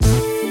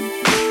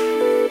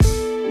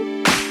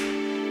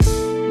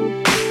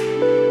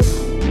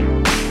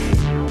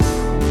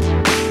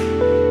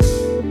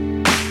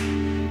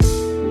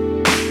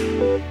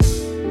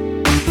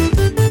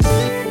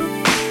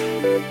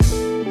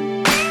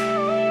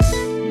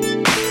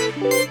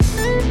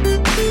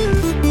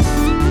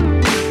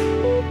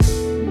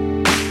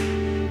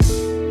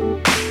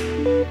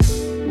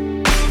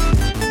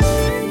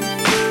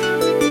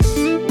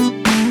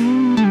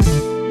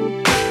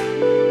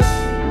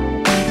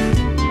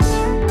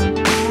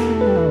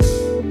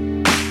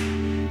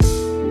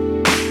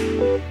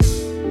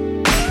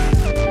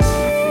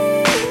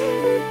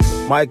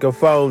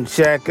Microphone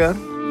checker.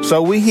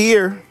 So we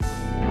here.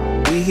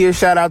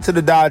 Shout out to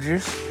the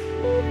Dodgers.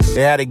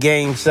 They had a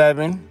game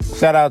 7.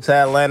 Shout out to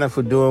Atlanta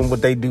for doing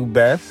what they do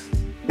best.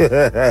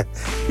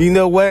 You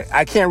know what?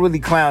 I can't really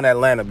clown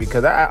Atlanta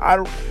because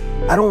I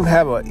don't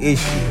have an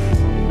issue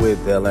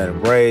with the Atlanta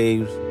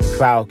Braves,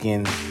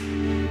 Falcons,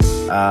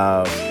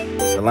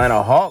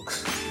 Atlanta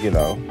Hawks,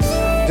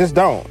 just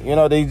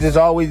don't. They just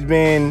always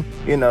been,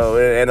 and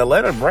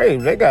Atlanta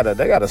Braves, they got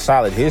a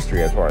solid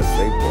history as far as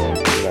baseball.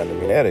 You know what I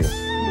mean? They had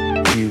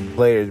a few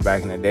players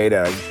back in the day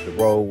that I used to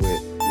roll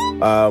with.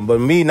 But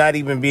me not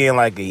even being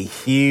like a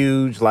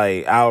huge,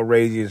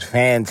 outrageous,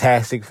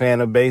 fantastic fan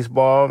of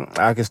baseball,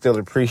 I can still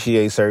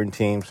appreciate certain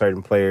teams,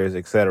 certain players,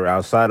 etc.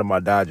 outside of my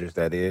Dodgers,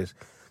 that is.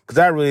 Because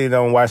I really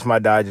don't watch my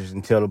Dodgers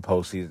until the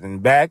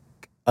postseason. Back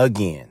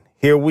again.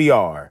 Here we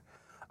are.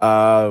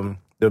 The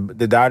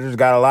Dodgers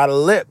got a lot of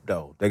lip,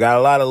 though. They got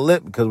a lot of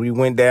lip because we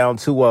went down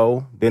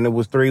 2-0. Then it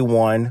was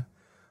 3-1.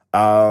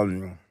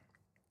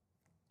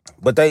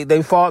 But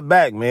they fought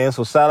back, man.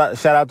 So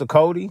shout out to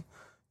Cody.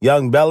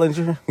 Young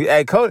Bellinger.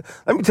 Hey, Cody,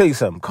 let me tell you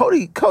something.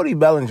 Cody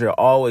Bellinger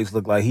always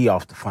looked like he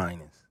off the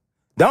finest.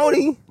 Don't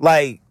he?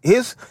 Like,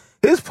 his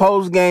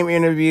post-game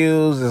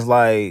interviews is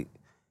like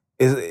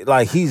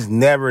he's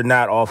never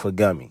not off a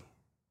gummy.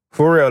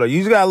 For real, though.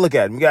 You just got to look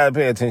at him. You got to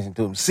pay attention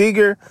to him.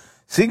 Seager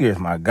is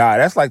my guy.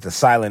 That's like the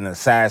silent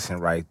assassin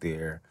right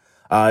there.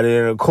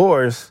 Then, of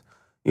course,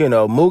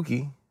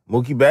 Mookie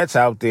Betts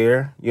out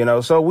there.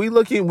 So we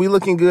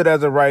looking good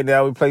as of right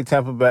now. We play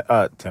Tampa Bay.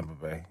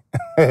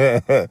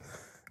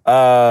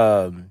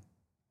 The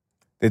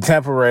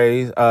Tampa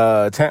Rays,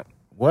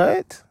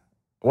 what?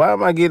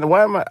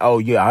 Oh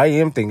yeah, I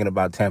am thinking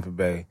about Tampa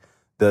Bay,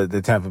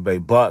 the Tampa Bay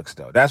Bucks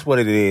though. That's what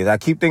it is. I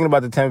keep thinking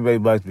about the Tampa Bay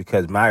Bucks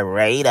because my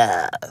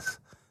Raiders,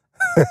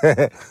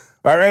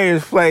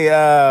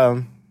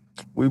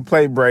 we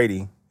play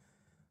Brady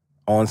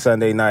on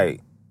Sunday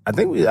night. I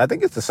think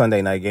it's the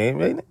Sunday night game,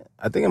 ain't it?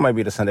 I think it might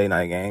be the Sunday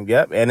night game.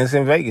 Yep, and it's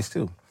in Vegas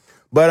too.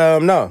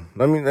 But no,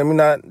 let me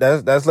not.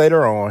 That's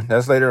later on.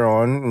 That's later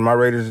on. My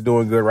Raiders are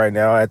doing good right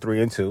now at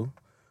 3-2.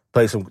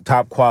 Play some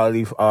top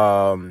quality,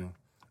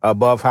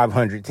 above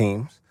 500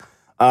 teams.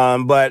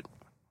 But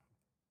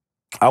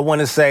I want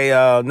to say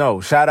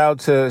no. Shout out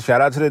to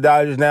the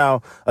Dodgers.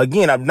 Now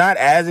again, I'm not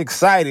as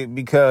excited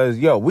because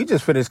we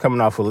just finished coming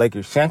off a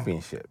Lakers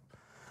championship,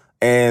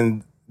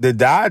 and the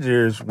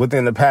Dodgers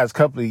within the past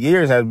couple of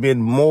years has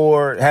been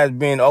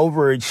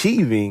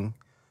overachieving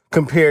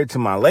compared to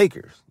my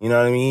Lakers. You know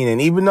what I mean? And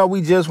even though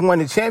we just won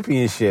the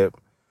championship,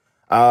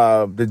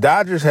 the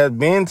Dodgers have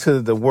been to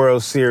the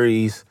World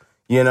Series,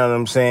 you know what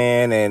I'm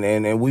saying?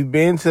 And we've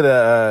been to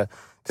the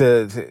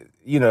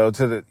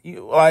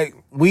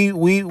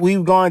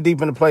we've gone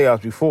deep in the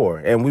playoffs before,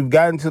 and we've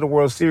gotten to the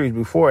World Series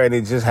before, and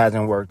it just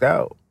hasn't worked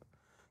out.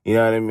 You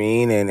know what I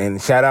mean?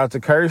 And shout out to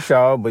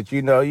Kershaw, but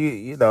he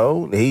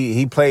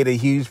played a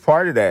huge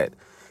part of that.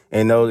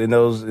 In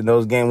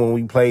those games when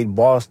we played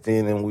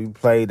Boston and we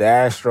played the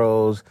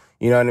Astros,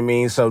 you know what I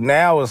mean? So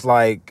now it's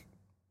like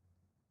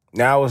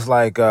once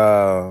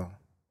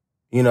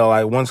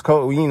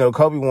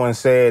Kobe once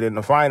said in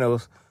the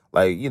finals,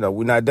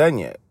 we're not done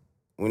yet.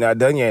 We're not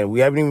done yet. We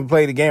haven't even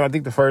played the game. I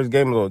think the first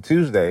game was on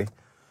Tuesday.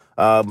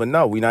 But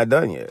no, we're not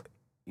done yet.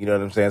 You know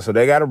what I'm saying? So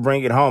they got to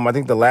bring it home. I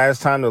think the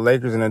last time the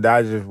Lakers and the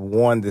Dodgers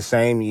won the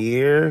same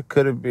year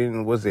could have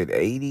been, was it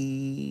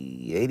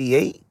 80,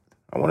 88,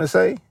 I want to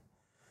say?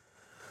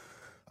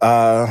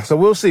 So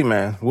we'll see,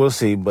 man. We'll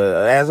see.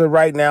 But as of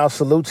right now,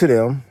 salute to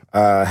them.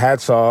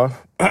 Hats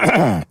off.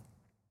 That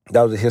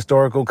was a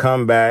historical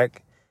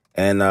comeback,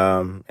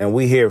 and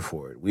we here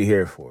for it. We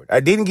here for it. I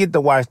didn't get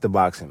to watch the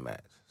boxing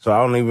match, so I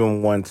don't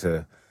even want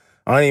to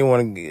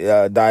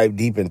dive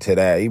deep into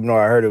that. Even though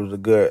I heard it was a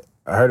good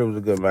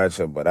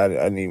matchup, but I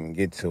didn't even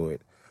get to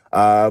it.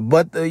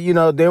 But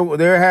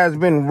there has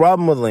been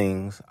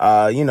rumblings,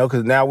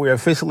 because now we're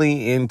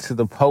officially into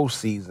the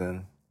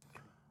postseason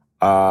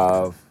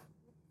of.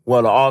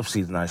 Well, the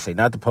off-season, I say.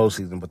 Not the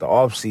postseason, but the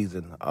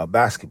off-season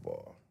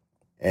basketball.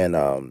 And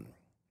I'm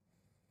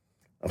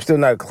still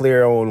not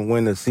clear on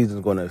when the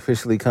season's going to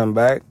officially come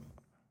back.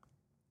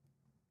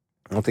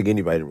 I don't think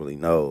anybody really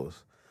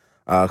knows.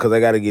 Because I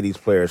got to get these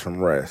players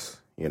some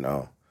rest,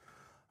 shout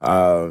out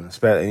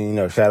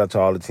to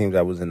all the teams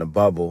that was in the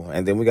bubble.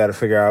 And then we got to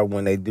figure out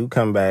when they do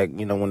come back,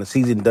 when the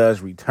season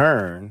does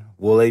return,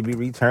 will they be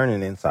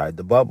returning inside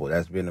the bubble?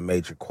 That's been a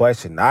major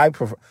question.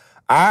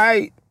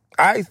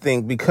 I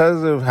think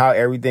because of how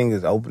everything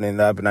is opening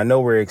up, and I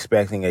know we're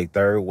expecting a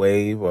third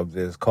wave of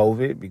this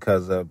COVID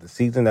because of the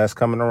season that's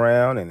coming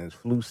around and it's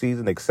flu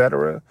season,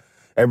 etc.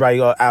 Everybody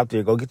go out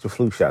there, go get your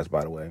flu shots,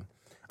 by the way.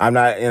 I'm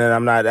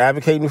not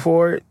advocating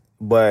for it,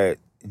 but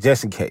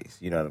just in case,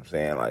 you know what I'm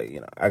saying?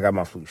 I got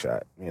my flu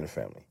shot, me and the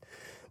family.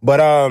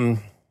 But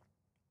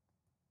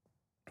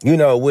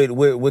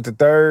with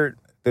the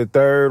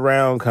third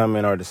round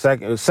coming, or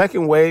the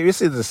second wave,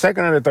 this is the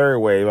second or the third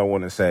wave, I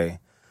want to say.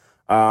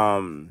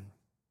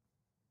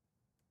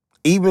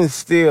 Even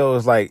still,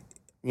 it's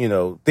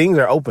things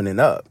are opening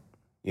up.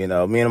 You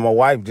know, me and my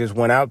wife just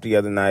went out the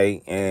other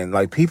night, and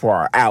like people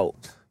are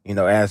out. You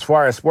know, as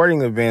far as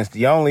sporting events,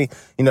 the only,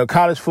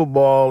 college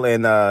football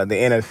and the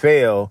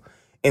NFL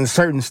in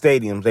certain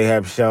stadiums, they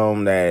have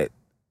shown that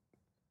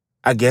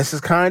I guess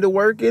it's kind of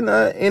working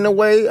in a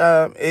way.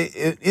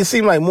 It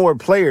seemed like more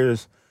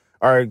players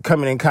are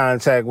coming in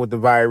contact with the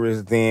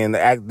virus than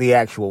the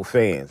actual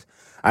fans.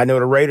 I know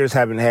the Raiders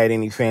haven't had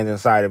any fans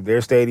inside of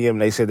their stadium.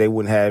 They said they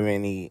wouldn't have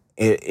any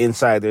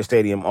inside their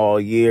stadium all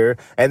year.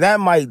 And that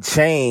might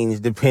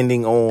change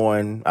depending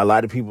on, a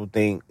lot of people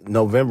think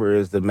November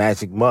is the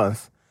magic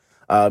month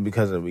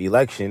because of the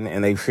election.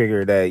 And they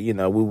figure that, we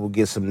will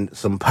get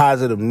some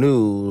positive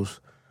news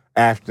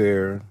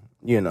after,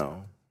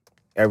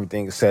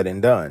 everything is said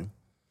and done.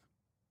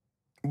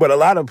 But a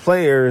lot of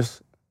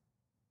players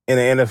in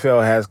the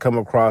NFL has come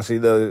across,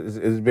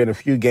 there's been a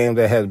few games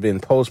that has been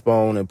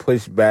postponed and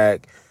pushed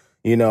back,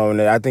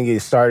 and I think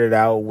it started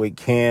out with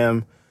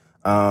Cam.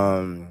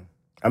 I'm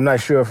not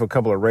sure if a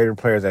couple of Raider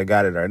players that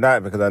got it or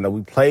not, because I know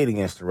we played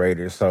against the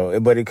Raiders,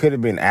 but it could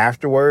have been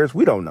afterwards.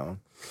 We don't know.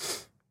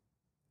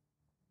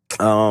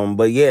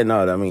 But yeah,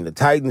 no, I mean, the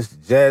Titans, the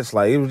Jets,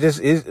 like,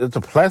 it's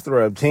a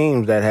plethora of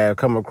teams that have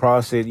come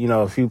across it,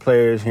 a few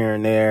players here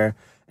and there.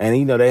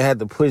 And, they had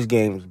to push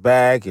games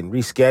back and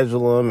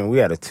reschedule them. And we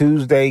had a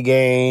Tuesday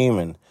game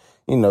and,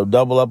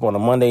 double up on a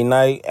Monday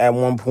night at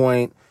one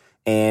point.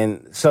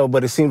 And so,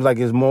 but it seems like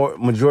it's more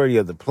majority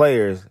of the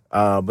players,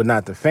 but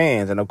not the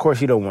fans. And of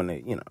course, you don't want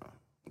to,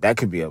 that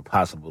could be a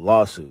possible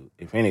lawsuit,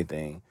 if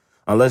anything,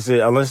 unless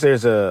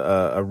there's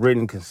a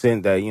written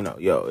consent that,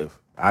 if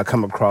I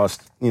come across,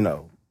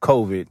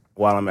 COVID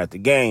while I'm at the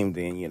game,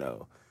 then,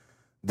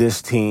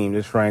 this team,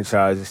 this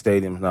franchise, this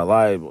stadium's not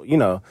liable,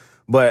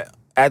 but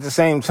at the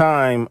same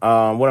time,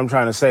 what I'm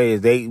trying to say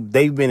is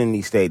they've been in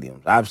these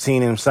stadiums. I've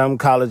seen in some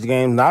college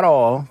games, not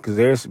all, because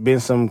there's been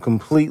some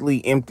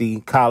completely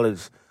empty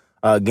college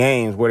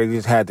games where they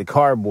just had the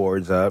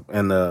cardboards up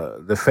and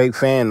the fake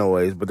fan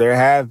noise. But there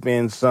have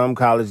been some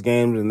college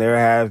games and there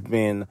have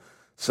been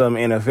some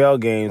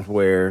NFL games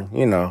where,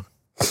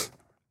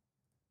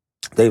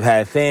 they've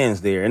had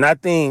fans there. And I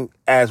think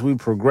as we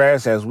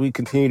progress, as we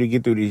continue to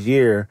get through this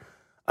year,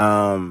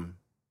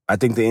 I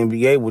think the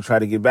NBA will try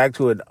to get back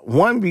to it.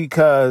 One,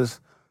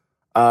 because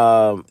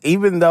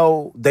even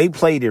though they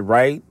played it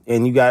right,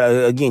 and you got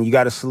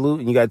to salute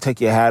and you got to take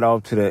your hat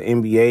off to the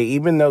NBA,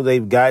 even though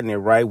they've gotten it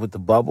right with the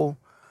bubble,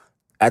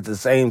 at the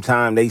same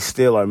time, they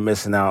still are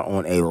missing out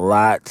on a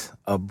lot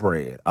of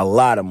bread, a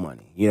lot of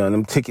money.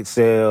 Them ticket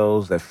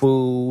sales, the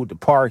food, the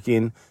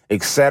parking,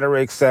 et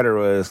cetera,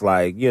 it's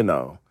like,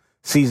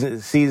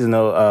 season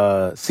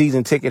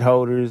ticket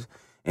holders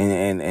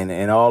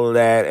and all of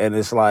that. And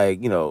it's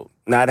like,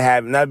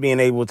 not being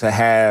able to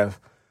have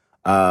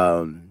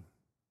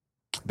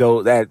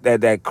though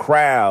that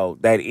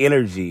crowd, that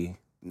energy,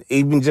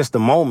 even just the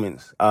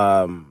moments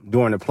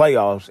during the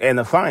playoffs and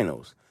the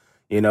finals.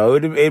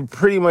 It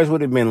pretty much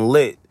would have been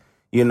lit,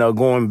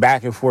 going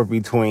back and forth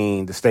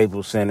between the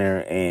Staples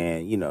Center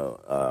and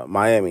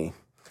Miami.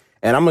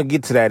 And I'm gonna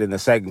get to that in a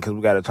second because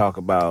we got to talk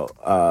about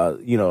a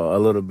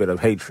little bit of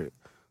hatred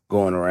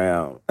going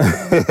around.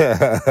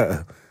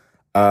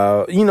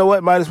 You know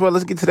what? Might as well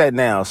let's get to that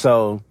now.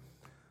 So.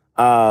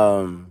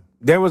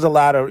 There was a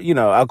lot of,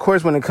 of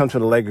course, when it comes to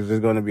the Lakers, there's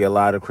going to be a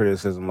lot of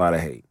criticism, a lot of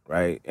hate,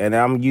 right? And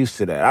I'm used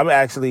to that. I'm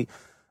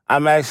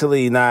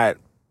actually not,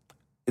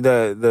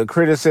 the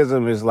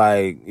criticism is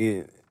like,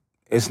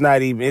 it's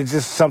not even, it's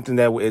just something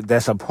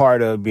that's a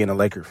part of being a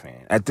Laker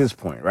fan at this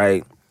point,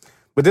 right?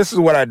 But this is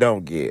what I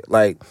don't get.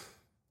 Like,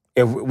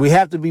 if we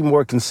have to be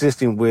more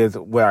consistent with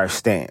our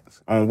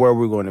stance on where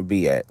we're going to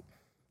be at.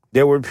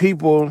 There were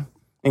people,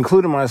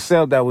 including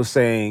myself, that was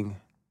saying,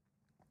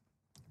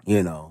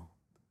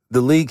 the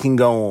league can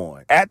go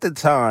on. At the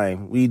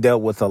time, we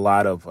dealt with a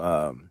lot of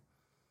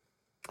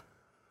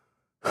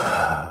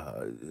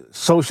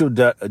social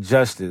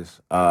justice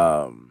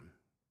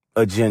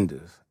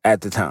agendas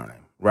at the time,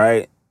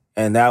 right?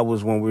 And that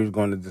was when we were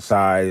going to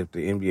decide if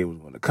the NBA was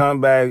going to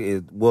come back.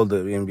 Will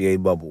the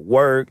NBA bubble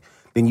work?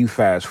 Then you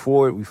fast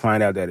forward, we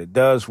find out that it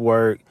does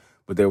work,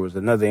 but there was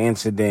another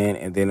incident,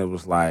 and then it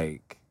was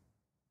like,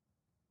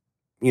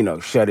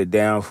 shut it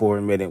down for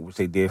a minute, which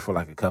they did for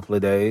like a couple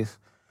of days.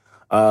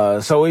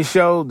 So it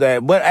showed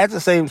that, but at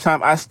the same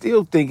time, I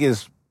still think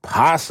it's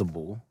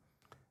possible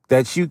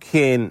that you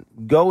can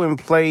go and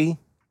play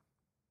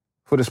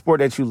for the sport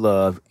that you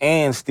love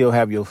and still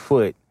have your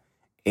foot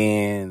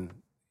in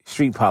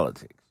street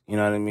politics. You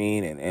know what I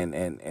mean?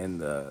 And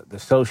the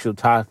social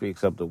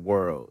topics of the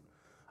world,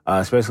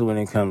 especially when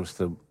it comes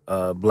to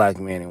black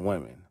men and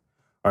women,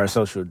 or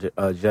social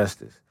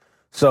justice.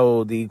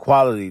 So the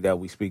equality that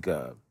we speak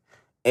of.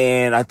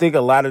 And I think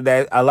a lot of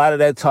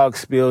that talk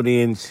spilled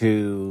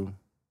into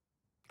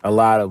a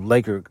lot of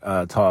Laker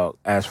talk,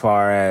 as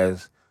far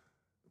as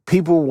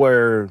people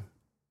were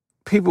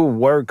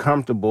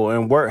comfortable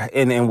and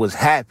was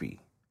happy.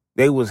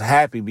 They was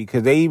happy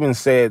because they even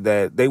said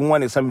that they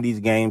wanted some of these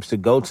games to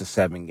go to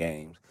 7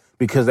 games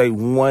because they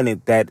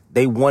needed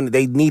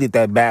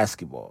that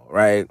basketball,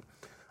 right?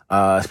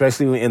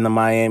 especially in the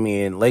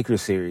Miami and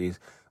Lakers series.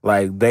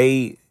 Like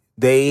they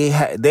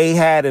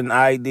had an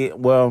idea.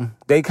 Well,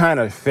 they kind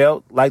of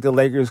felt like the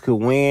Lakers could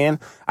win.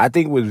 I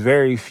think it was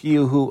very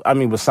few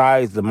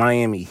besides the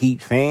Miami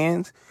Heat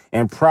fans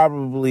and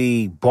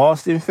probably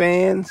Boston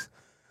fans,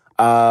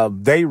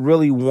 they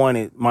really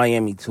wanted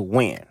Miami to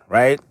win,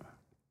 right?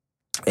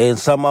 And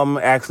some of them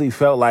actually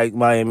felt like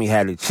Miami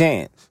had a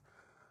chance.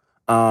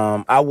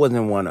 I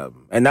wasn't one of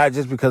them. And not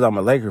just because I'm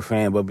a Laker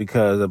fan, but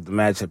because of the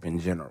matchup in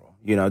general.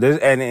 You know,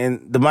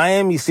 and the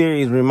Miami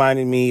series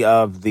reminded me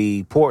of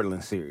the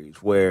Portland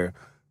series where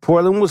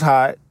Portland was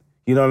hot,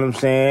 you know what I'm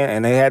saying?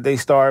 And they had their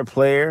star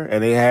player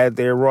and they had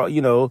their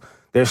superstar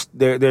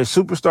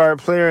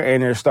player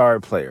and their star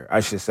player,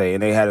 I should say.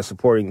 And they had a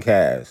supporting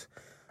cast.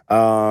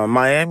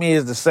 Miami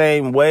is the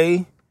same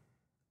way.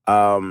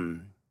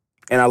 And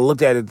I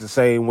looked at it the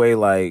same way,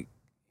 like,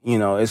 you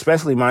know,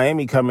 especially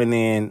Miami coming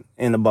in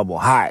the bubble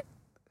hot,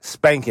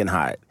 spanking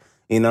hot.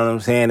 You know what I'm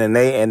saying? And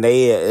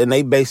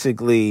they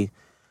basically,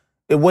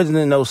 it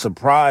wasn't no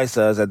surprise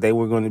to us that they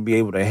were going to be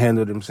able to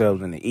handle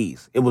themselves in the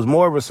East. It was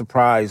more of a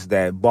surprise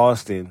that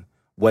Boston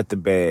wet the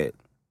bed,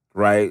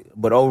 right?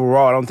 But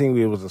overall, I don't think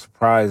it was a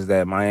surprise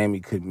that Miami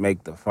could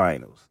make the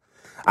finals.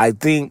 I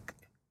think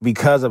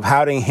because of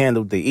how they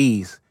handled the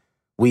East,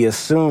 we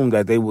assumed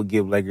that they would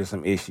give Lakers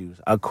some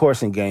issues. Of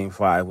course, in Game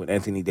 5, with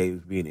Anthony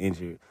Davis being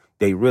injured,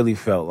 they really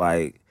felt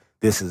like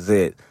this is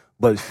it.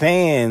 But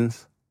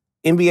fans,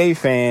 NBA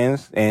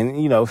fans,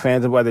 and, you know,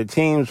 fans of other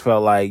teams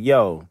felt like,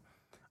 yo,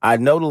 I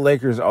know the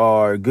Lakers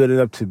are good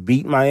enough to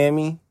beat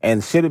Miami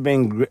and should have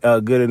been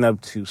good enough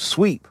to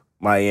sweep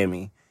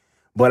Miami,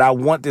 but I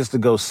want this to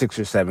go 6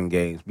 or 7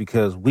 games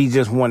because we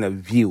just want to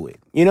view it.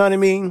 You know what I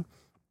mean?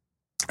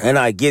 And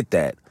I get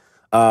that.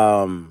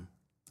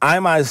 I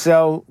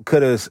myself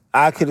could have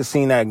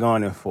seen that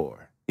going in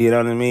 4. You know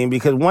what I mean?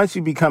 Because once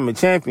you become a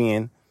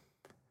champion,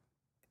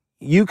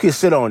 you can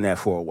sit on that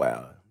for a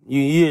while.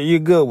 You're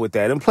good with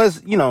that. And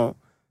plus, you know,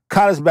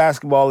 college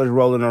basketball is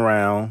rolling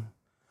around.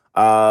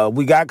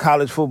 We got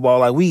college football.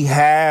 Like, we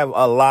have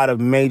a lot of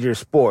major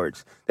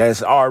sports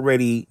that's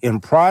already in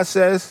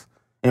progress,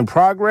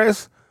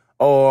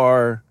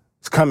 or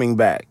it's coming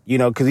back. You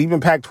know, because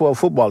even Pac-12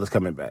 football is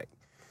coming back.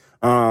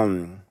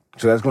 So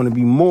that's going to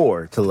be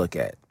more to look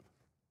at.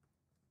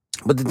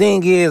 But the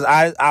thing is,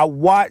 I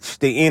watched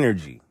the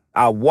energy.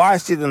 I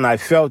watched it and I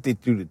felt it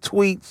through the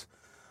tweets.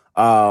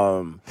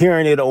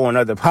 Hearing it on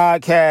other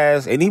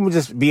podcasts, and even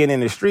just being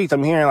in the streets,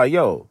 I'm hearing like,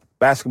 yo,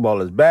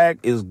 basketball is back.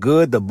 It's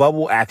good. The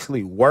bubble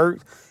actually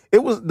worked.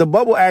 The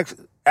bubble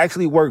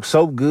actually worked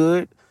so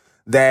good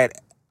that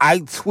I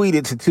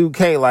tweeted to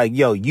 2K like,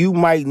 yo, you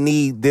might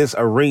need this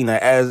arena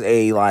as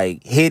a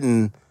like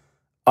hidden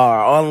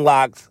or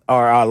unlocked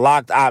or a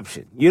locked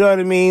option. You know what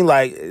I mean?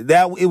 Like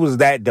that, it was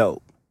that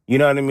dope. You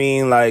know what I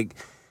mean? Like,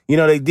 you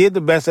know, they did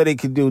the best that they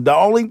could do. The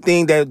only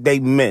thing that they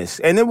missed,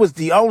 and it was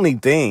the only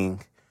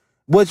thing,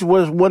 which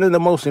was one of the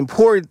most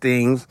important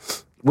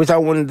things, which I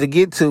wanted to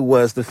get to,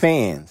 was the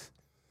fans.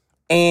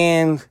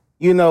 And,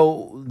 you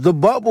know, the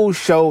bubble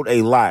showed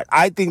a lot.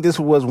 I think this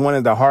was one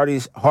of the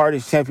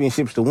hardest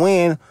championships to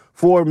win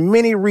for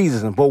many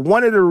reasons. But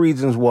one of the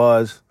reasons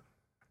was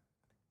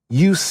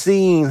you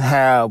seen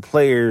how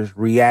players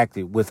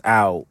reacted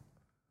without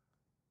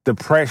the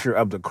pressure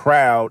of the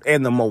crowd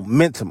and the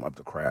momentum of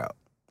the crowd.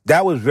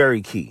 That was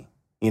very key.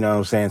 You know what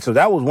I'm saying? So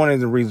that was one of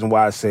the reasons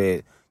why I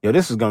said, yo,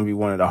 this is going to be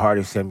one of the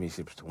hardest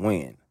championships to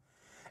win.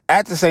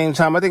 At the same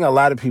time, I think a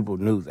lot of people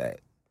knew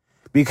that.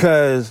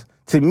 Because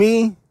to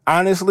me,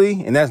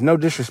 honestly, and that's no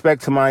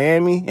disrespect to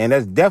Miami, and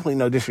that's definitely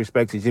no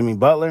disrespect to Jimmy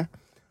Butler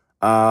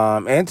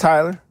and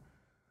Tyler,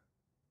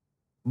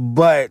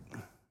 but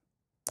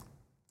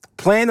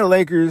playing the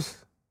Lakers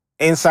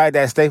inside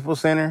that Staples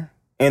Center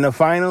in the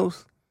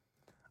finals,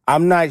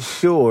 I'm not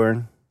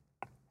sure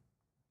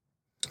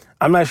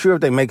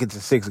if they make it to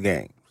 6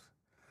 games.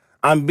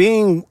 I'm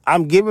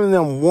giving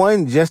them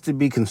 1 just to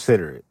be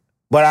considerate,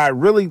 but I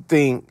really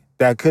think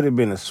that could have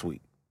been a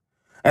sweep.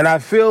 And I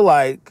feel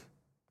like,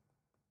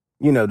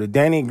 you know, the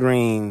Danny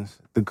Greens,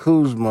 the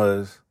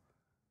Kuzmas,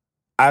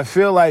 I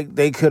feel like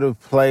they would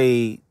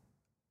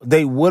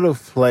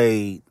have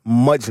played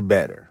much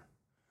better.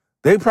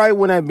 They probably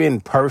wouldn't have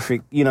been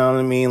perfect, you know what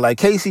I mean? Like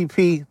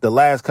KCP, the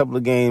last couple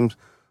of games,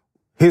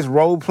 his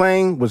role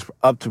playing was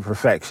up to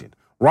perfection.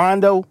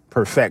 Rondo,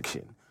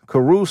 perfection.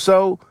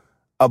 Caruso,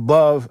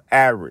 above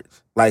average.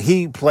 Like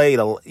he played,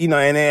 and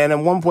at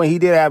one point he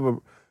did have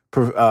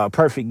a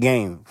perfect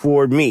game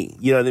for me.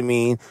 You know what I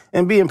mean?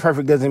 And being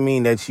perfect doesn't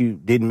mean that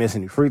you didn't miss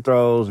any free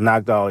throws,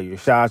 knocked all your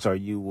shots, or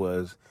you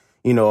was,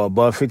 you know,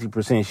 above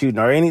 50% shooting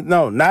or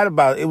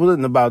it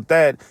wasn't about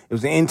that. It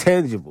was the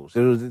intangibles.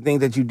 It was the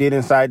things that you did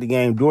inside the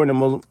game during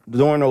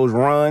those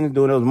runs,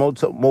 during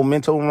those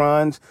momentum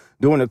runs,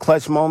 during the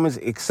clutch moments,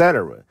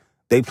 etc.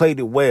 They played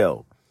it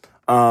well.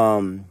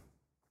 And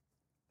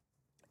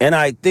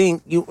I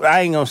think,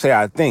 I ain't going to say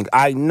I think,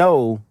 I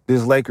know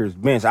this Lakers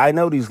bench. I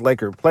know these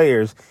Laker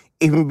players,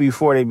 even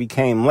before they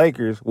became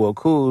Lakers. Well,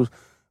 Kuz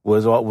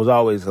was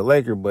always a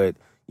Laker, but,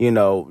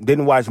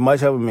 didn't watch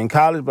much of him in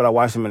college, but I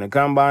watched him in the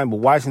combine. But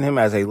watching him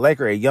as a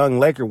Laker, a young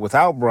Laker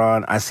without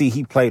Bron, I see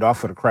he played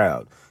off of the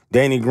crowd.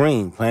 Danny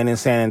Green playing in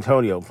San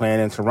Antonio, playing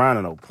in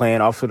Toronto,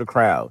 playing off of the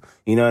crowd.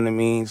 You know what I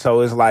mean?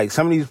 So it's like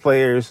some of these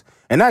players,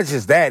 and not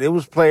just that, it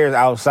was players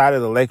outside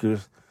of the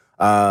Lakers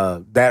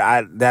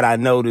that I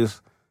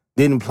noticed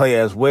didn't play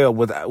as well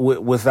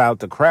without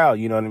the crowd.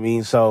 You know what I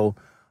mean? So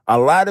a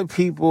lot of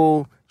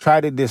people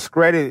try to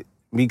discredit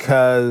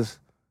because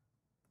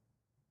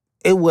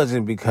it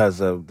wasn't because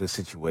of the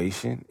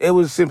situation. It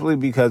was simply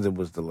because it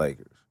was the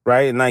Lakers,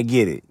 right? And I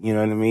get it, you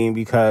know what I mean?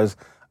 Because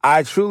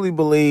I truly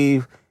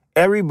believe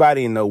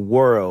everybody in the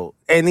world,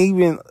 and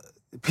even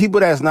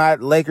people that's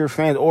not Laker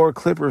fans or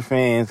Clipper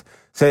fans,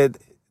 said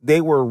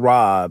they were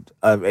robbed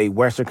of a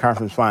Western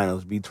Conference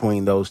Finals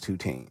between those two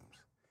teams.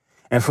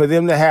 And for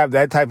them to have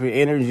that type of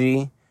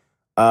energy,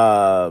 you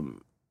know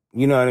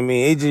what I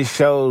mean? It just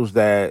shows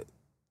that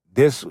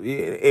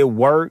it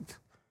worked.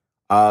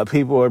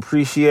 People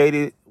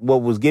appreciated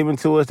what was given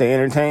to us, the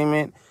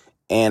entertainment.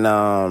 And,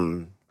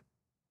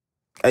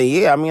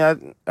 yeah, I mean,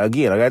 I got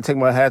to take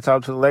my hats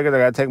off to the Lakers. I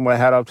got to take my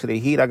hat off to the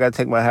Heat. I got to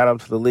take my hat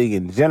off to the league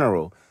in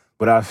general.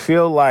 But I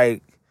feel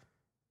like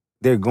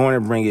they're going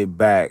to bring it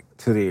back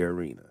to the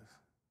arenas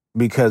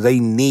because they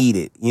need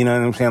it. You know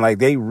what I'm saying? Like,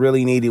 they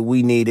really need it.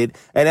 We need it.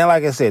 And then,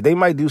 like I said, they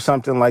might do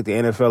something like the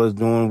NFL is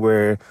doing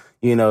where,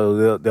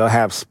 they'll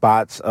have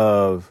spots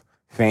of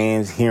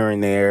fans here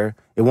and there.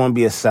 It won't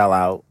be a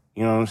sellout.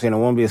 You know what I'm saying? It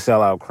won't be a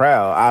sellout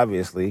crowd,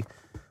 obviously,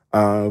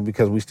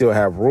 because we still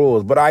have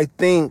rules. But I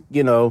think,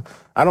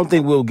 I don't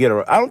think we'll get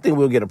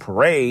a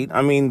parade.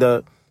 I mean,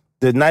 the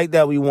night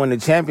that we won the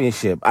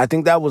championship, I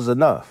think that was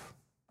enough.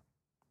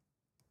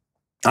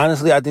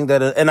 Honestly, I think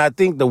that, and I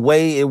think the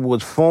way it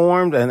was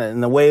formed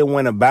and the way it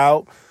went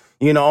about,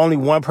 only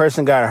one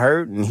person got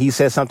hurt, and he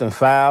said something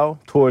foul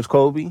towards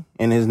Kobe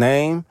in his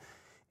name,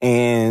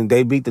 and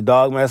they beat the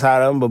dog mess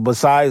out of him. But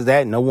besides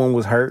that, no one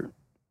was hurt.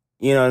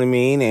 You know what I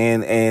mean?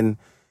 And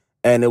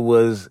it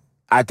was,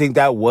 I think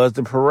that was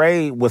the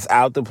parade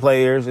without the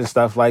players and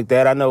stuff like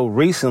that. I know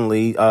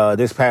recently,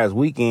 this past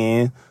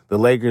weekend, the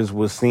Lakers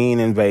was seen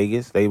in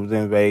Vegas. They was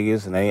in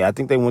Vegas, and I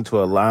think they went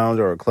to a lounge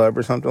or a club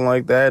or something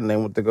like that, and they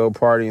went to go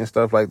party and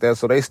stuff like that.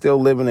 So they still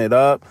living it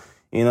up.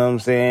 You know what I'm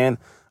saying?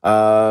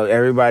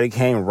 Everybody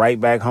came right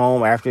back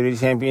home after the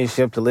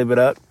championship to live it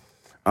up.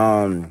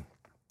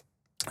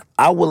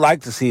 I would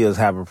like to see us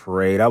have a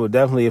parade. I would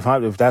definitely,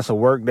 if that's a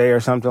work day or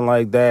something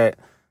like that,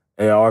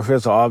 or if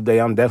it's an off day,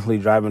 I'm definitely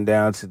driving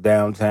down to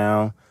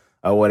downtown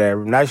or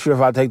whatever. Not sure if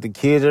I'll take the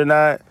kids or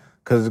not,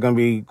 because it's going to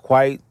be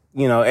quite,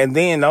 and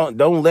then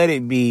don't let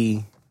it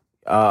be,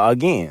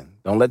 again,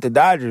 don't let the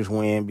Dodgers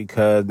win,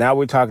 because now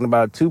we're talking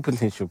about two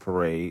potential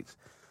parades.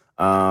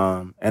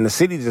 And the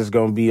city's just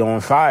going to be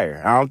on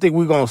fire. I don't think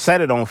we're going to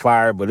set it on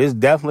fire, but it's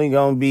definitely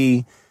going to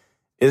be,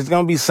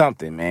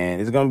 something,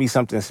 man. It's going to be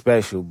something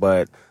special.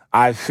 But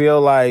I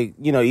feel like,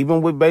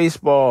 even with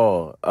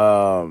baseball,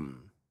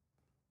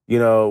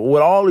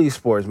 with all these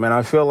sports, man,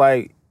 I feel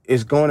like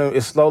it's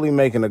slowly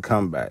making a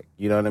comeback.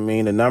 You know what I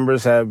mean? The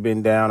numbers have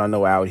been down, I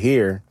know, out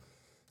here.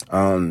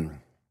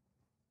 And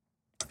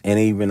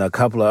even a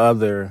couple of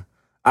other,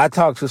 I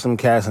talked to some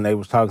cats, and they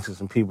was talking to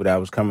some people that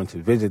was coming to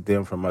visit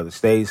them from other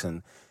states,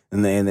 and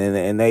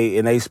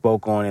they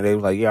spoke on it. They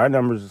was like, yeah, our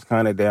numbers is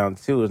kind of down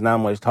too. There's not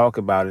much talk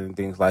about it and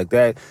things like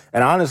that.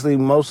 And honestly,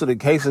 most of the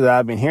cases that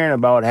I've been hearing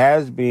about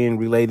has been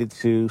related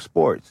to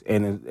sports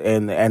and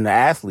the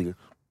athletes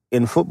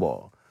in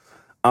football.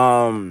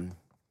 So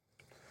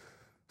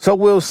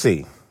we'll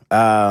see.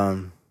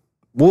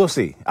 We'll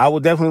see. I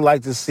would definitely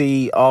like to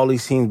see all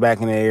these teams back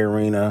in the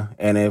arena.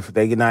 And if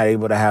we're not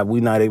able to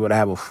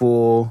have a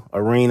full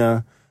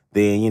arena,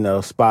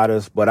 then, spot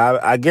us. But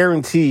I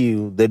guarantee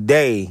you the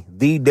day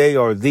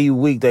or the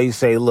week they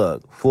say,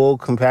 look, full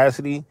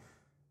capacity,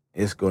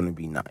 it's going to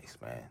be nice,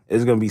 man.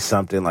 It's going to be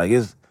something like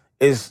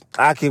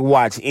I could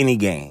watch any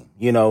game,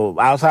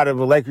 outside of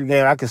a Laker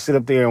game. I could sit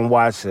up there and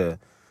watch a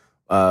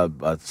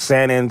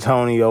San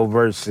Antonio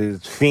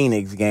versus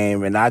Phoenix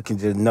game, and I can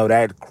just know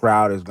that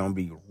crowd is going to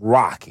be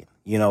rocking,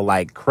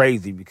 like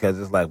crazy, because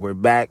it's like we're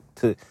back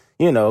to,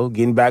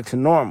 getting back to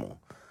normal.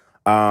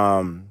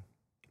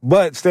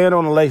 But staying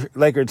on the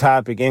Laker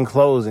topic, in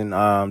closing,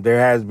 there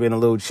has been a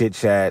little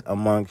chit-chat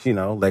amongst,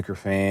 Laker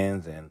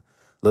fans and a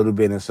little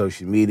bit in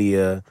social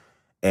media,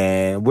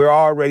 and we're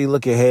already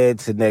looking ahead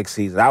to next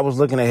season. I was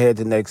looking ahead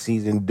to next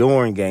season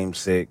during Game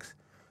 6.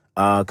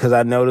 Because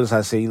I noticed,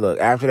 I say, look,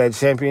 after that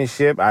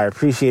championship, I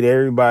appreciate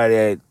everybody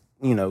that,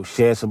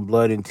 shed some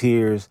blood and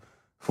tears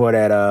for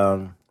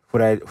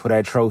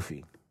that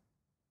trophy.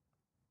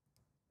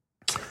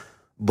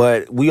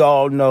 But we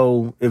all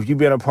know, if you've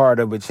been a part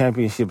of a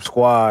championship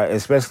squad,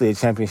 especially a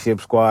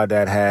championship squad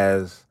that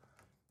has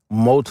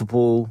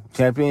multiple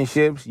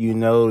championships, you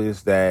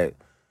notice that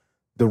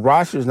the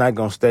roster is not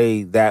going to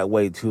stay that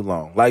way too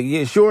long. Like,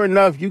 yeah, sure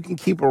enough, you can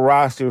keep a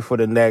roster for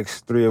the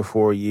next 3 or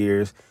 4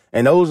 years.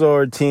 And those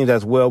are teams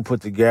that's well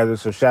put together.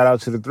 So shout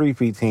out to the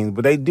 3P teams.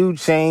 But they do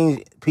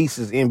change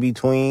pieces in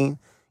between.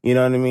 You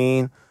know what I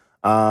mean?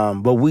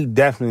 But we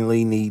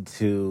definitely need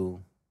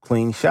to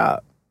clean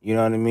shop. You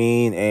know what I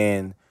mean?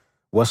 And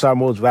what's our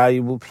most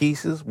valuable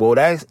pieces? Well,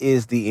 that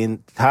is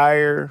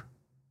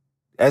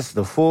that's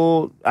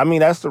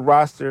the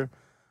roster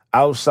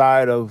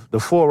outside of the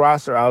full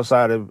roster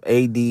outside of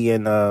AD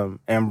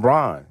and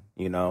Bron.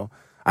 You know,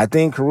 I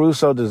think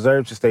Caruso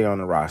deserves to stay on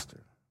the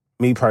roster.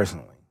 Me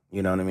personally,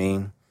 you know what I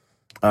mean.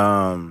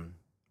 And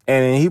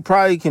he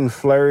probably can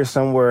flourish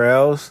somewhere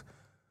else.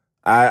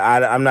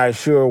 I'm not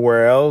sure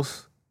where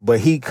else, but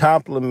he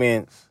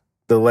complements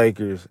the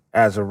Lakers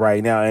as of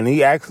right now, and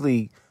he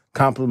actually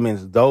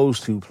complements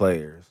those two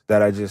players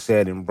that I just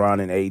said in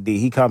Bron and AD.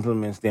 He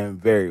complements them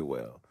very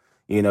well.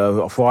 You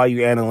know, for all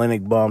you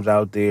analytic bums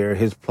out there,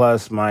 his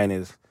plus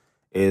minus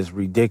is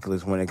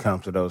ridiculous when it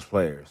comes to those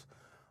players.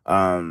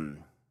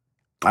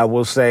 I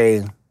will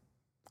say,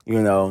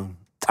 you know,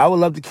 I would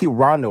love to keep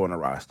Rondo on the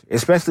roster,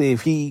 especially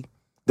if he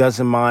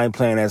doesn't mind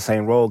playing that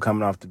same role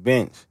coming off the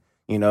bench.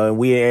 You know, and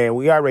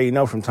we already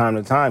know from time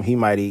to time he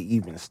might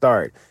even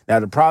start.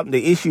 Now,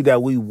 the issue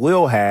that we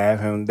will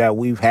have and that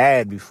we've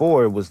had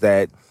before was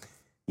that,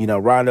 you know,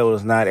 Rondo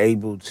is not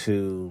able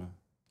to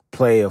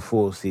play a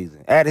full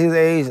season. At his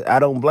age, I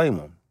don't blame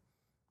him,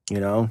 you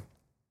know.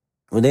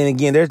 But then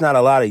again, there's not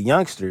a lot of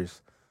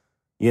youngsters,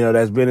 you know,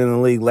 that's been in the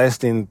league less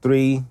than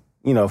 3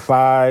 years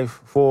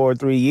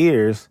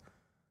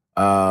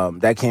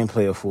that can't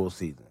play a full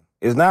season.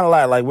 It's not a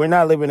lot. Like, we're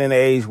not living in an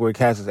age where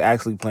Cass is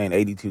actually playing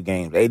 82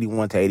 games,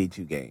 81 to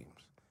 82 games,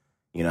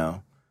 you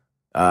know.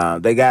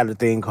 They got a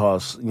thing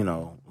called, you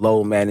know,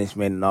 load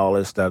management and all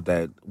this stuff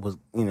that was,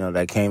 you know,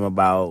 that came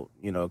about,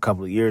 you know, a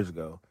couple of years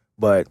ago.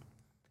 But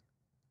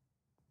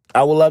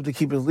I would love to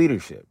keep his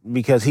leadership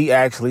because he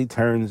actually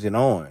turns it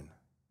on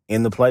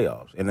in the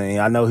playoffs. And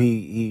I know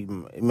he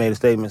made a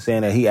statement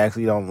saying that he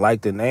actually don't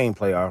like the name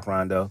Playoff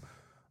Rondo,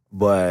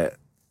 but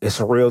it's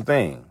a real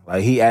thing.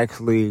 Like, he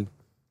actually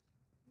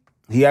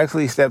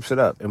steps it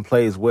up and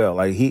plays well.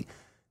 Like,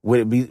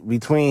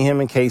 between him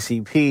and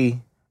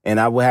KCP, and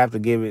I would have to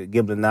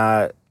give the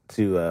nod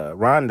to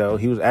Rondo.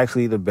 He was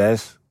actually the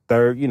best he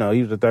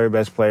was the third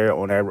best player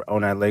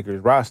on that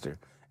Lakers roster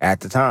at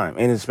the time,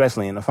 and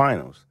especially in the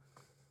finals.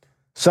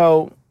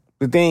 So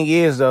the thing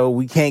is, though,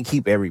 we can't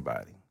keep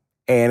everybody,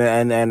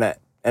 and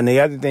the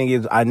other thing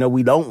is, I know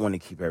we don't want to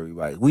keep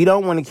everybody. We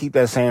don't want to keep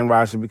that same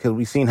roster because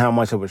we've seen how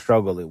much of a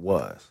struggle it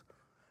was.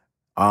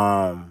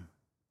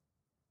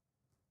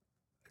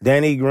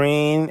 Danny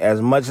Green,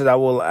 as much as I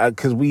will,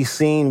 because we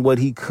seen what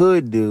he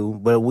could do,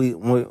 but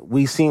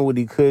we seen what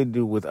he could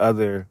do with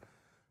other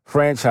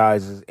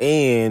franchises,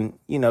 and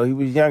you know, he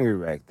was younger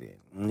back then.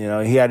 You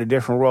know, he had a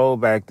different role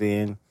back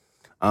then.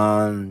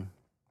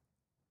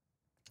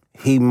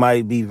 He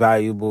might be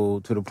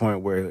valuable to the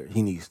point where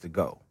he needs to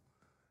go.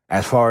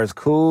 As far as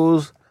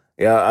Kuz,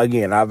 yeah,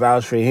 again, I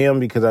vouch for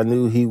him because I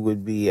knew he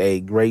would be a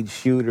great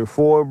shooter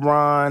for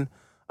Bron.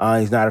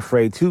 He's not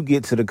afraid to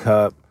get to the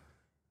cup.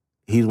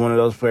 He's one of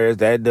those players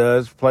that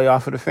does play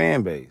off of the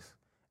fan base.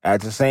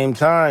 At the same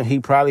time, he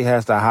probably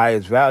has the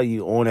highest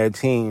value on that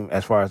team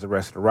as far as the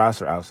rest of the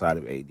roster outside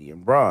of AD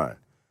and Bron.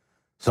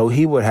 So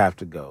he would have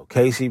to go.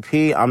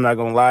 KCP, I'm not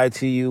gonna lie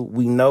to you,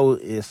 we know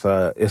it's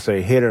a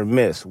hit or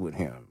miss with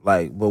him.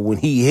 Like, but when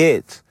he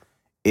hits,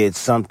 it's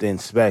something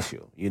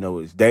special. You know,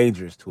 it's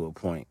dangerous to a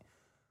point.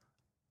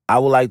 I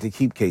would like to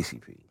keep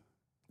KCP.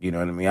 You know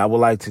what I mean? I would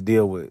like to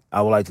deal with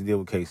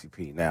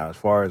KCP. Now, as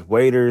far as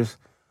Waiters,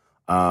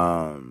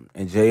 and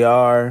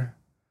JR,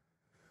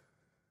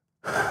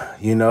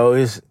 you know,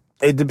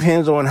 it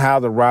depends on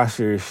how the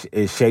roster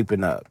is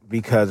shaping up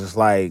because it's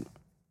like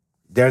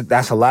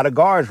that's a lot of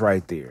guards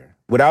right there.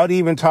 Without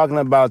even talking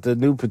about the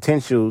new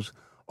potentials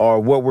or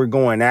what we're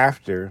going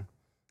after,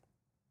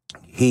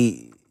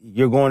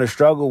 you're going to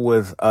struggle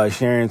with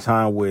sharing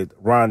time with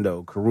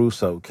Rondo,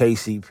 Caruso,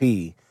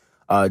 KCP,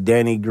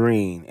 Danny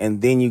Green,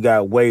 and then you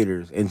got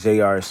Waiters and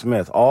J.R.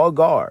 Smith, all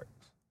guards.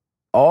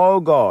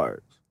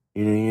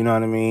 You know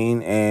what I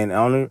mean?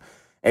 And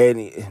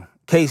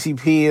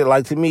KCP,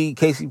 like, to me,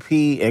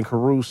 KCP and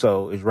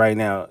Caruso is right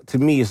now, to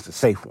me, it's the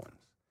safe ones.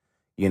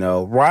 You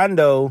know,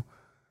 Rondo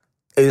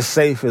is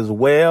safe as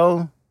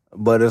well,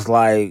 but it's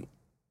like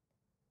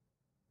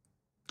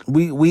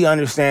we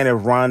understand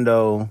if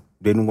Rondo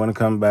didn't want to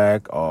come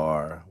back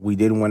or we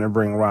didn't want to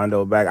bring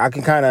Rondo back. I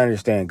can kind of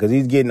understand because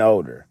he's getting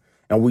older,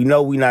 and we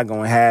know we're not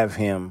going to have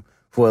him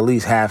for at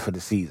least half of the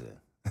season.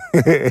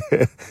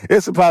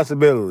 It's a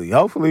possibility.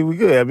 Hopefully we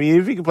good. I mean,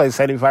 if he can play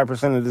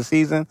 75% of the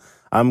season,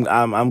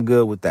 I'm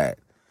good with that.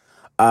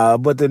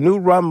 But the new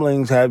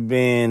rumblings have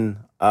been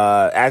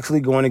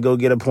actually going to go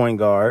get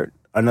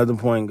another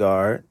point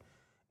guard,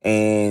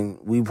 and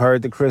we've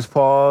heard the Chris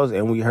Pauls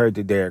and we heard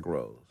the Derrick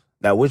Rose.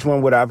 Now, which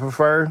one would I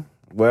prefer?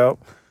 Well,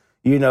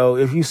 you know,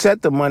 if you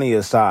set the money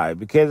aside,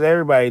 because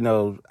everybody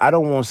knows I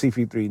don't want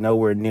CP3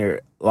 nowhere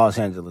near Los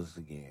Angeles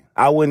again.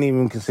 I wouldn't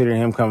even consider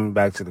him coming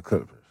back to the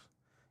Clippers.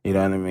 You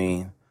know what I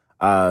mean?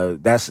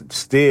 That's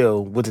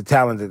still, with the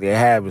talent that they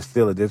have, is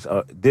still a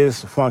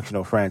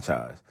dysfunctional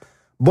franchise.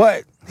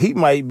 But he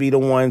might be the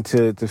one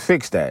to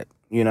fix that.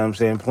 You know what I'm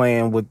saying?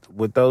 Playing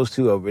with those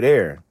two over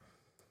there.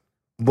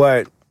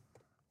 But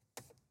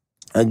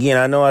again,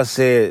 I know I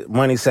said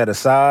money set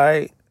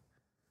aside,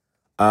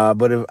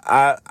 but if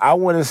I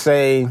want to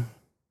say,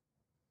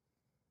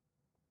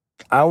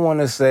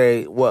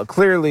 well,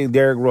 clearly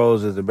Derrick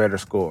Rose is a better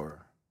scorer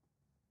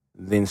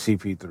than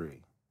CP3.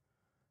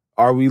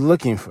 Are we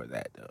looking for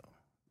that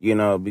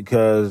though?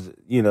 Because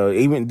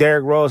even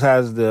Derrick Rose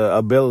has the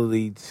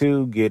ability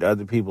to get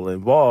other people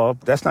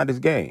involved. That's not his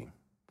game.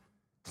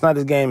 It's not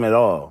his game at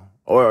all.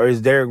 Or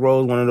is Derrick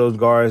Rose one of those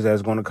guards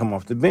that's going to come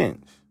off the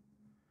bench?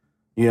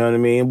 You know what I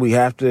mean? We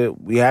have to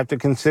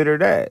consider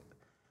that.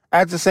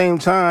 At the same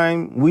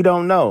time, we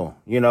don't know.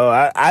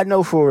 I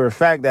know for a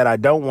fact that I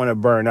don't want to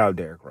burn out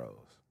Derrick Rose.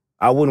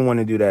 I wouldn't want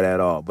to do that at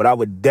all. But I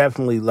would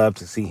definitely love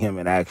to see him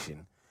in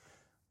action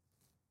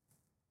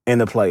in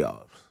the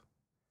playoffs.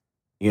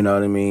 You know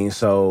what I mean?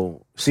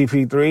 So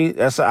CP3,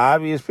 that's an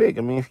obvious pick.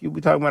 I mean, if you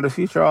be talking about a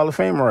future Hall of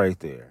Famer right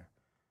there.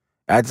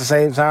 At the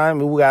same time,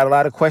 we got a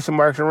lot of question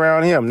marks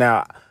around him.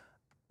 Now,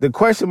 the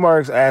question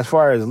marks as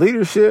far as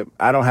leadership,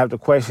 I don't have to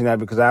question that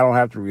because I don't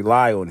have to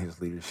rely on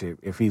his leadership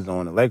if he's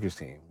on the Lakers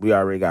team. We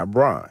already got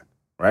Bron,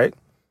 right?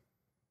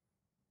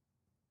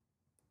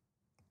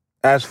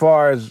 As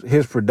far as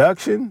his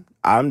production,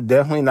 I'm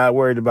definitely not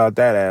worried about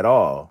that at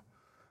all.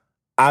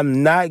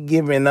 I'm not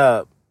giving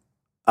up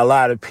a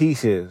lot of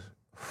pieces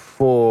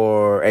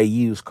for a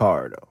used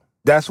car, though.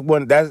 That's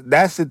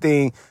the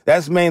thing.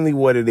 That's mainly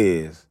what it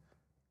is.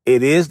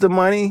 It is the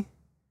money,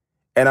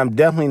 and I'm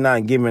definitely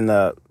not giving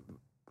up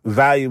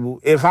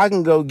valuable. If I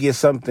can go get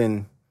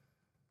someone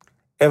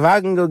a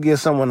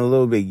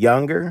little bit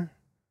younger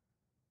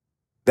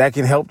that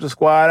can help the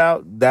squad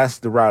out, that's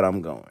the route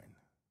I'm going.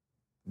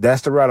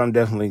 That's the route I'm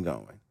definitely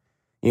going.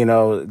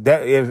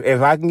 That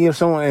if I can give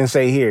someone and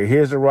say,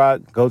 here's the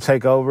rock, go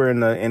take over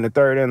in the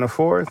third and the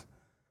fourth,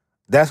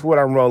 that's what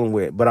I'm rolling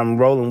with. But I'm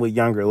rolling with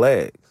younger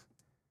legs.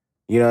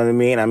 You know what I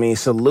mean? I mean,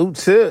 salute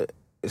to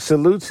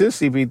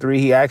CP3.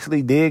 He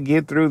actually did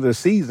get through the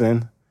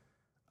season,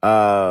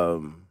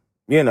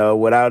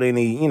 without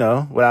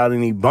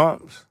any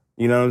bumps.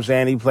 You know what I'm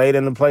saying? He played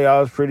in the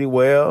playoffs pretty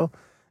well,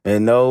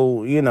 and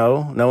no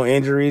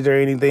injuries or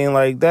anything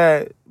like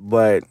that.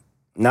 But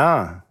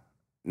nah.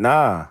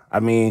 I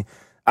mean,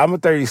 I'm a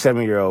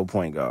 37-year-old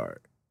point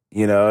guard.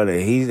 And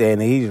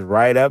he's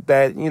right up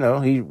that.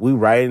 We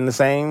right in the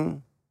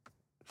same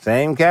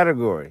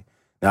category.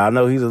 Now I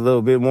know he's a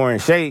little bit more in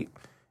shape.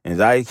 And his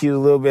IQ a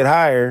little bit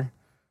higher,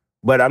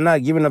 but I'm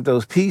not giving up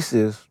those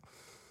pieces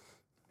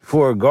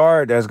for a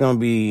guard that's gonna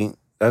be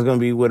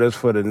with us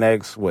for the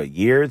next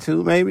year or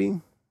two maybe.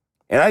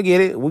 And I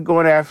get it. We're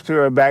going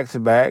after a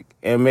back-to-back,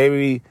 and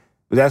maybe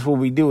that's what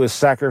we do is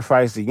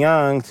sacrifice the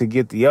young to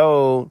get the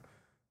old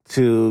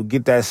to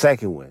get that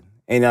second one.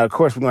 And of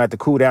course we're gonna have to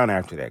cool down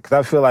after that because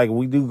I feel like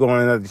we do go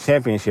on another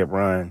championship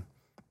run.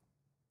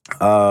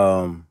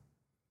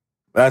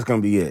 That's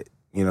gonna be it.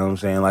 You know what I'm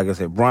saying? Like I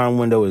said, Bron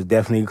window is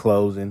definitely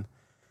closing.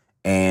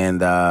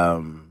 And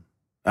I'm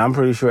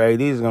pretty sure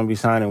AD is going to be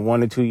signing 1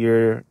 to 2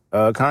 year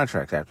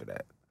contracts after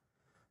that.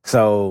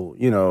 So,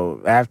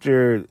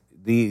 after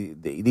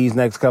these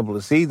next couple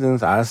of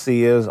seasons, I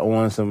see us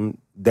on some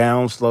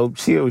downslope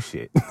chill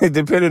shit,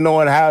 depending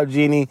on how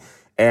Jeannie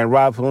and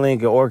Rob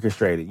Pelinka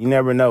orchestrated. You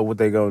never know what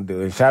they're going to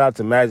do. And shout out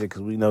to Magic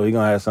because we know he's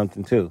going to have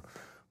something too.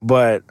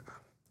 But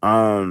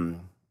I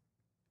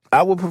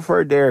would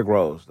prefer Derrick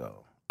Rose, though.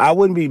 I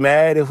wouldn't be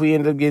mad if we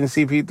ended up getting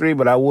CP3,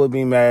 but I would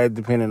be mad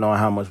depending on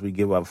how much we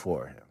give up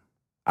for him.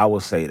 I will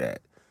say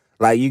that.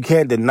 Like, you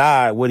can't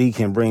deny what he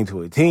can bring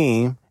to a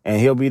team, and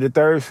he'll be the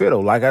third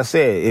fiddle. Like I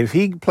said, if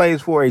he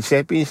plays for a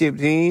championship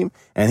team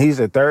and he's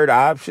a third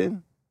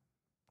option,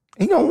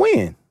 he gonna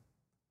win.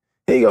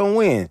 He gonna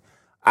win.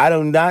 I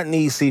do not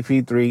need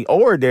CP3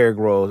 or Derrick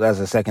Rose as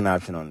a second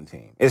option on the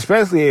team,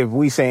 especially if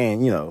we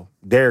saying,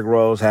 Derrick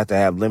Rose has to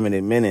have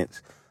limited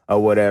minutes or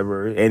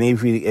whatever, and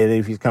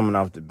if he's coming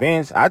off the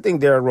bench, I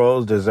think Derrick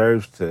Rose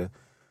deserves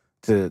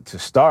to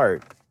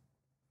start.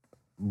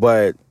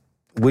 But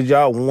would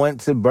y'all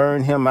want to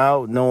burn him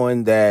out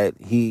knowing that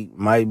he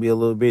might be a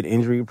little bit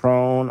injury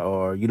prone,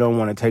 or you don't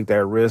want to take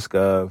that risk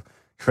of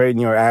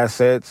trading your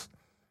assets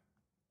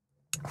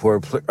for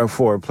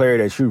a player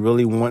that you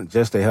really want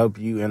just to help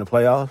you in the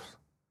playoffs?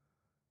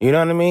 You know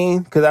what I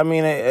mean? Because,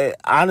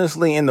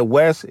 honestly, in the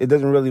West, it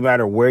doesn't really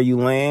matter where you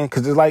land.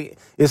 Because the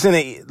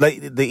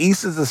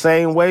East is the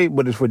same way,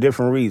 but it's for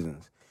different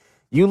reasons.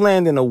 You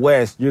land in the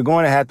West, you're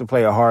going to have to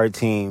play a hard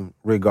team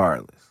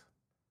regardless.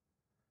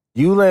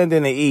 You land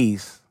in the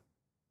East,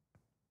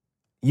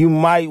 you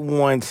might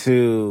want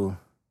to,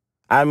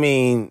 I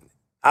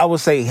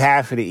would say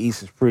half of the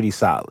East is pretty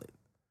solid.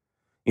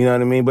 You know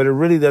what I mean? But it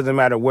really doesn't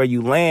matter where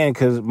you land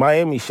because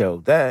Miami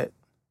showed that.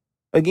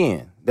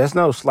 Again, that's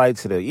no slight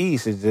to the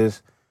East. It's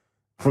just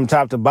from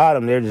top to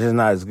bottom, they're just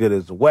not as good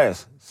as the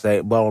West.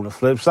 But on the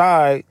flip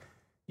side,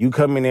 you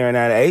come in there and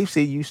at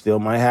AFC, you still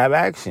might have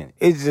action.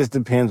 It just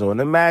depends on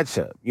the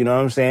matchup. You know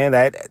what I'm saying?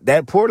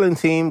 That Portland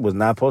team was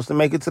not supposed to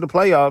make it to the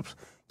playoffs,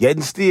 yet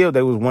and still,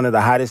 they was one of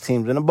the hottest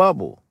teams in the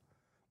bubble.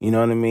 You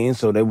know what I mean?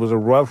 So there was a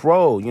rough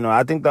road.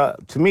 I think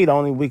to me, the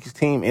only weakest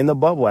team in the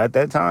bubble at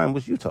that time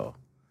was Utah.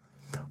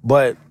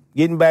 But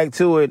getting back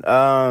to it,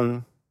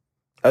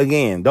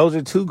 again, those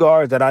are two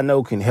guards that I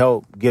know can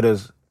help get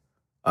us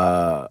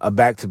a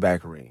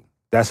back-to-back ring.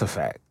 That's a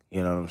fact.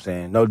 You know what I'm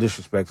saying? No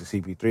disrespect to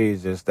CP3.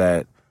 It's just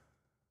that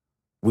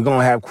we're going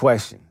to have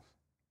questions.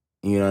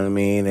 You know what I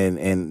mean?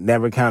 And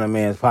never count a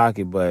man's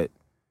pocket, but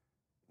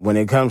when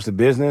it comes to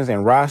business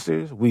and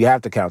rosters, we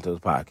have to count those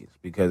pockets,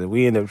 because if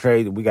we end up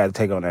trading, we got to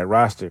take on that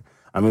roster.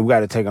 I mean, we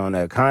got to take on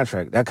that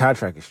contract. That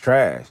contract is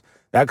trash.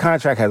 That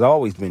contract has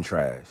always been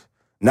trash.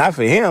 Not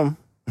for him.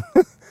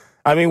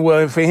 I mean,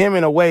 well, for him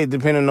in a way,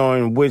 depending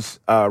on which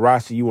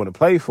roster you want to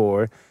play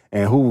for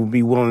and who will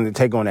be willing to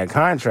take on that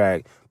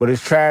contract. But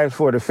it's trash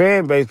for the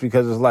fan base,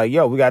 because it's like,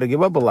 yo, we got to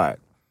give up a lot.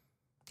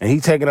 And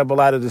he's taking up a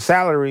lot of the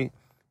salary.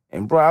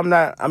 And bro, I'm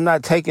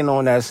not taking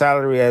on that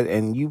salary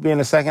and you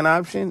being a second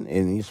option,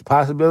 and it's a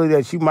possibility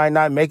that you might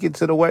not make it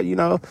to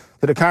to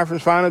the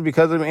conference final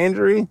because of an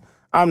injury.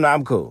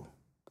 I'm cool.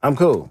 I'm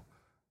cool.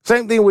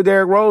 Same thing with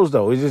Derrick Rose,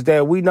 though. It's just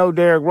that we know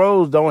Derrick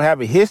Rose don't have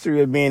a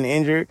history of being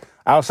injured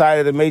outside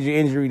of the major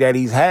injury that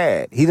he's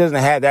had. He doesn't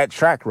have that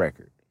track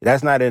record.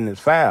 That's not in his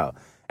file.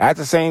 At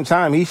the same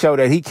time, he showed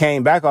that he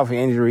came back off an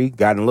injury,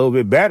 gotten a little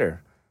bit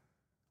better.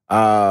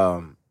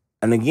 And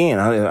again,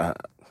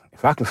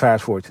 if I can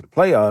fast forward to the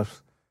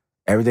playoffs,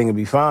 everything will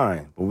be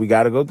fine. But we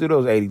got to go through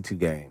those 82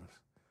 games,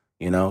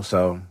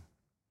 so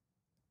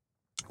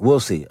we'll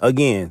see.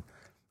 Again,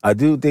 I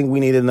do think we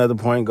need another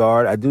point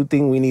guard. I do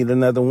think we need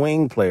another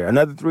wing player,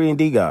 another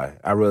 3-and-D guy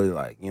I really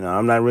like.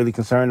 I'm not really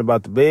concerned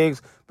about the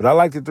bigs, but I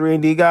like the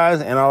 3-and-D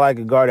guys, and I like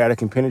a guard that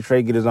can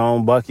penetrate, get his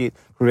own bucket,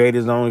 create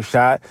his own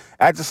shot.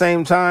 At the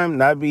same time,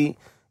 not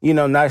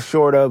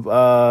short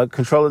of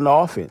controlling the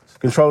offense,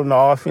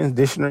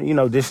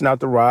 dishing out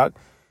the rock,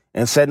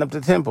 and setting up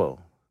the tempo,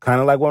 kind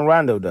of like what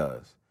Rondo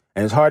does.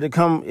 And it's hard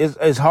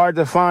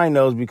to find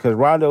those, because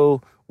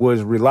Rondo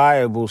was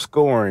reliable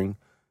scoring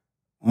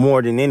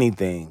more than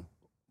anything,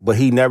 but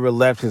he never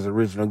left his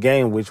original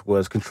game, which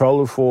was control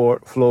the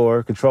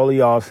floor, control the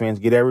offense,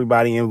 get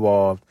everybody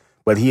involved,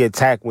 but he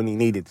attacked when he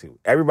needed to.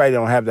 Everybody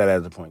don't have that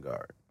as a point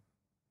guard.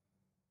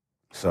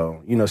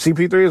 So,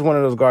 CP3 is one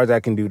of those guards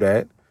that can do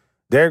that.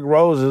 Derrick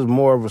Rose is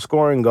more of a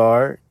scoring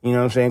guard. You know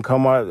what I'm saying?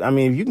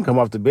 If you can come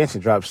off the bench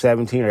and drop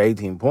 17 or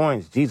 18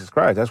 points, Jesus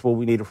Christ, that's what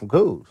we needed from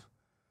Kuz.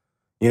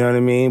 You know what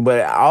I mean?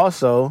 But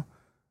also,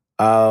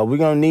 we're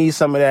going to need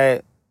some of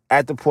that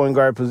at the point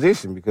guard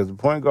position, because the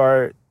point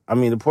guard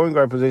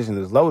position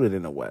is loaded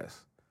in the West.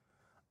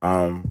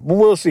 But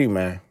we'll see,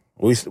 man.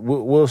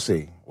 We'll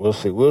see.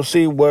 We'll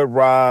see what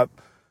Rob,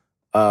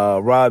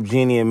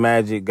 Jeannie, and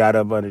Magic got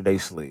up under their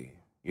sleeve.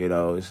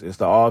 It's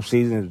the off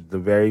season, it's the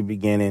very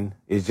beginning.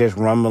 It's just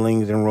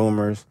rumblings and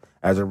rumors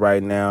as of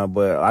right now.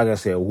 But like I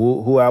said,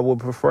 who I would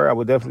prefer, I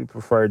would definitely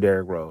prefer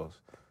Derrick Rose.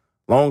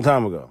 Long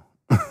time ago.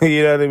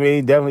 You know what I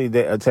mean?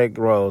 Definitely take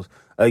Rose.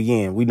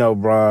 Again, we know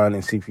Bron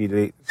and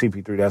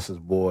CP3, that's his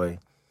boy.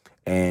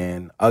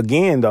 And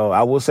again, though,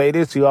 I will say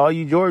this to all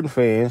you Jordan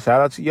fans. Shout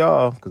out to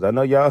y'all, because I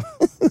know y'all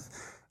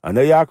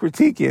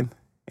critiquing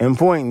and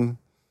pointing.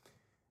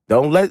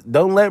 Don't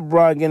let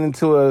Bron get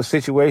into a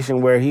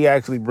situation where he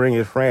actually bring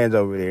his friends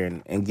over there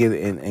and give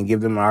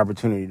them an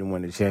opportunity to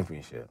win the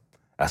championship.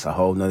 That's a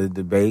whole nother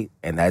debate,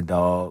 and that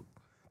dog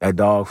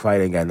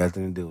fight ain't got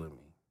nothing to do with me.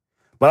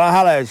 But I'll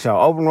holler at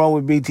y'all. Open road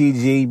with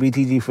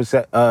BTG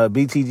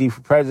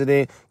for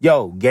president.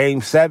 Yo, Game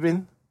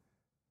 7.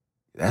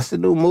 That's the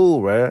new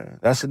move,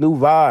 right? That's the new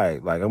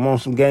vibe. Like, I'm on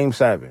some Game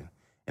 7.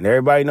 And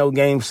everybody know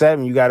Game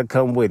 7, you got to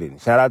come with it.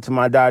 Shout out to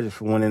my Dodgers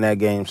for winning that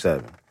Game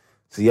 7.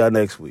 See y'all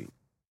next week.